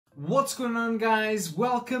What's going on, guys?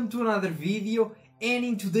 Welcome to another video, and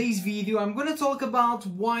in today's video I'm gonna talk about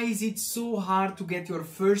why is it so hard to get your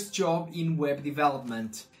first job in web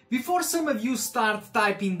development. Before some of you start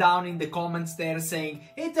typing down in the comments there saying,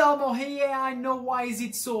 "Hey Telmo, hey, yeah, I know why is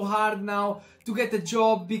it so hard now to get a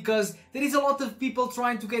job, because there is a lot of people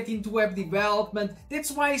trying to get into web development,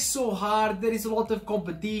 that's why it's so hard, there is a lot of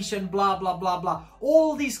competition, blah blah blah blah,"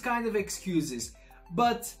 all these kind of excuses.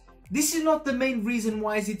 But this is not the main reason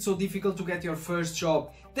why is it so difficult to get your first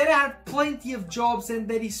job. There are plenty of jobs and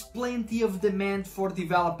there is plenty of demand for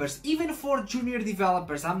developers, even for junior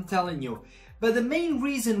developers, I'm telling you. But the main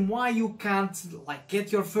reason why you can't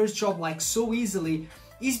get your first job so easily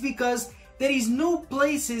is because there is no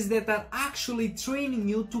places that are actually training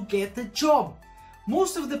you to get a job.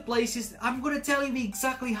 Most of the places, I'm gonna tell you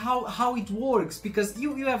exactly how it works, because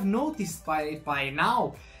you have noticed by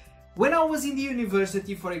now. When I was in the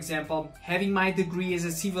university, for example, having my degree as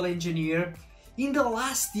a civil engineer, in the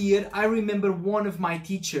last year, I remember one of my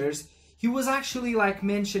teachers, he was actually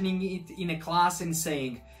mentioning it in a class and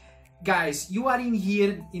saying, "Guys, you are in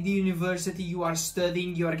here in the university, you are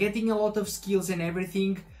studying, you are getting a lot of skills and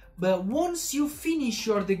everything, but once you finish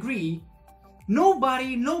your degree,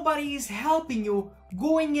 nobody is helping you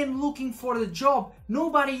going and looking for the job.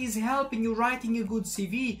 Nobody is helping you writing a good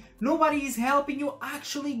CV. Nobody is helping you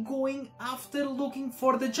actually going after looking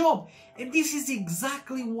for the job." And this is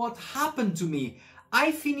exactly what happened to me.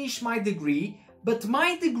 I finished my degree, but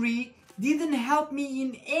my degree didn't help me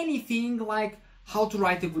in anything like how to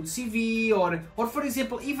write a good CV or for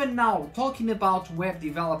example, even now, talking about web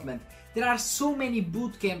development, there are so many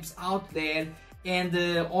boot camps out there and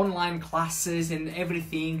online classes and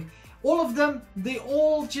everything. All of them, they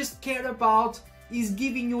all just care about is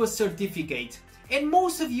giving you a certificate. And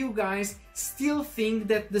most of you guys still think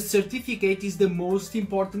that the certificate is the most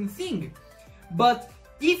important thing. But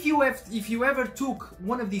if you ever took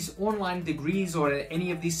one of these online degrees or any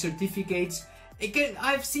of these certificates, again,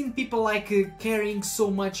 I've seen people caring so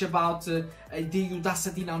much about the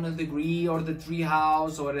Udacity degree or the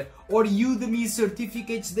Treehouse or Udemy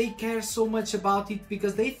certificates. They care so much about it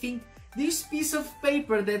because they think this piece of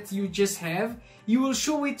paper that you just have, you will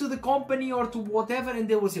show it to the company or to whatever and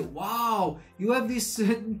they will say, "Wow, you have this."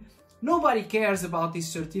 Nobody cares about this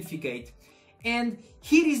certificate. And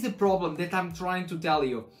here is the problem that I'm trying to tell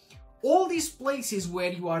you. All these places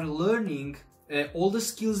where you are learning all the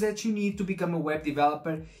skills that you need to become a web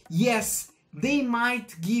developer, yes, they might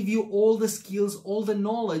give you all the skills, all the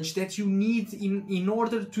knowledge that you need in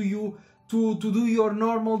order to do your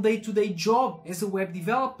normal day-to-day job as a web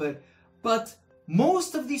developer. But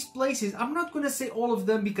most of these places, I'm not gonna say all of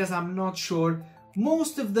them because I'm not sure,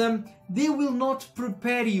 most of them, they will not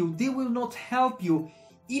prepare you, they will not help you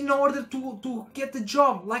in order to get the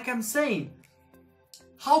job. Like I'm saying,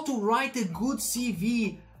 how to write a good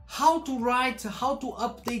CV, how to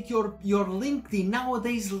update your LinkedIn.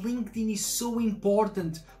 Nowadays, LinkedIn is so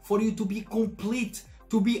important for you to be complete,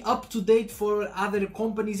 to be up to date, for other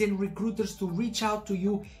companies and recruiters to reach out to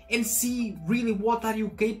you and see really what are you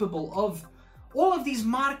capable of. All of these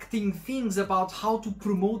marketing things about how to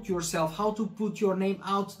promote yourself, how to put your name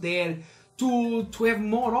out there, to have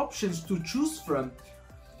more options to choose from.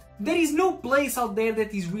 There is no place out there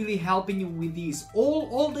that is really helping you with this.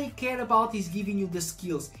 All they care about is giving you the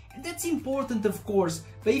skills. And that's important, of course.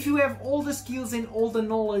 But if you have all the skills and all the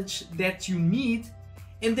knowledge that you need,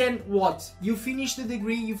 and then what? You finish the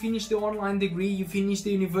degree, you finish the online degree, you finish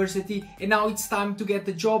the university, and now it's time to get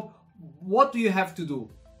the job. What do you have to do?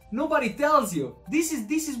 Nobody tells you. This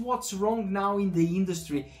is what's wrong now in the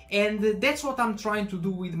industry. And that's what I'm trying to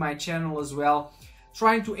do with my channel as well.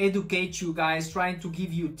 Trying to educate you guys, trying to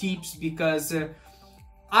give you tips, because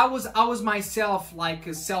I was myself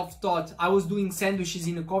self-taught. I was doing sandwiches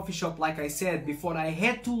in a coffee shop, like I said before. I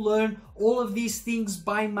had to learn all of these things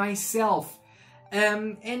by myself.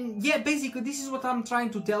 And yeah, basically this is what I'm trying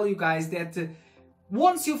to tell you guys, that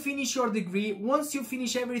once you finish your degree, once you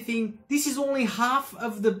finish everything, this is only half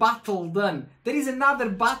of the battle done. There is another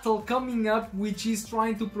battle coming up, which is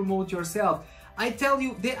trying to promote yourself. I tell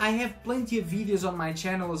you that I have plenty of videos on my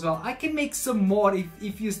channel as well. I can make some more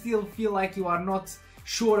if you still feel like you are not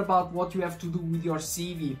sure about what you have to do with your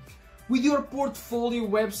CV. With your portfolio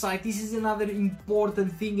website, this is another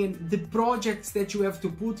important thing, and the projects that you have to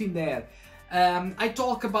put in there. I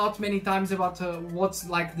talk about many times about what's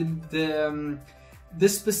the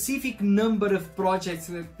specific number of projects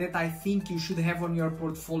that I think you should have on your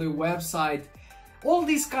portfolio website. All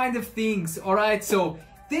these kind of things, alright? So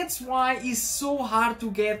that's why it's so hard to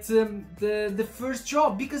get the first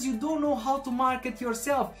job, because you don't know how to market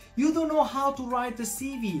yourself, you don't know how to write a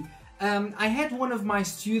CV. I had one of my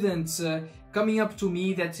students coming up to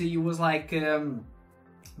me that he was like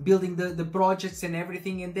building the projects and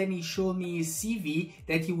everything, and then he showed me his CV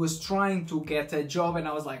that he was trying to get a job, and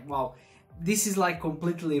I was like, wow, this is like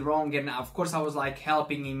completely wrong. And of course I was like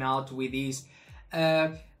helping him out with this,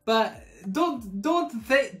 but don't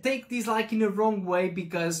take this like in a wrong way,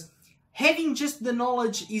 because having just the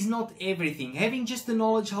knowledge is not everything. Having just the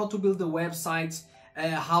knowledge how to build the websites,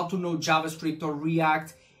 how to know JavaScript or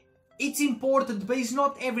React, it's important, but it's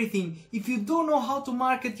not everything. If you don't know how to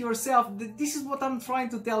market yourself, this is what I'm trying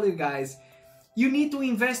to tell you guys. You need to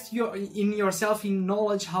invest in yourself, in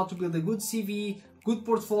knowledge, how to build a good CV, good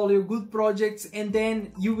portfolio, good projects, and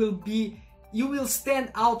then you will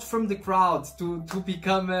stand out from the crowd to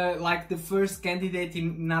become like the first candidate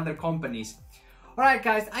in other companies. Alright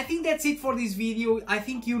guys, I think that's it for this video. I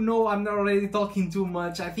think you know I'm not already talking too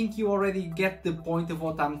much. I think you already get the point of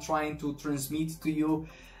what I'm trying to transmit to you.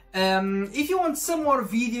 If you want some more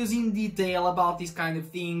videos in detail about these kind of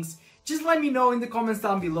things, just let me know in the comments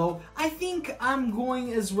down below. I think I'm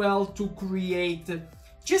going as well to create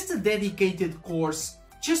just a dedicated course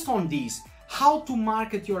just on this. How to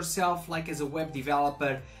market yourself like as a web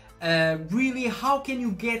developer. Really, how can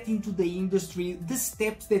you get into the industry, the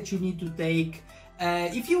steps that you need to take.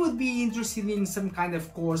 If you would be interested in some kind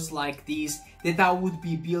of course like this, that I would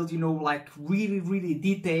be built, you know, like really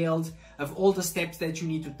detailed of all the steps that you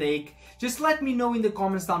need to take, just let me know in the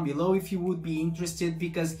comments down below if you would be interested,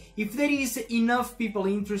 because if there is enough people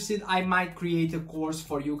interested, I might create a course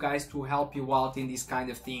for you guys to help you out in this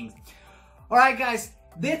kind of thing. Alright guys,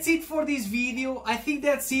 that's it for this video. I think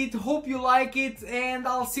that's it. Hope you like it, and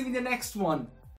I'll see you in the next one.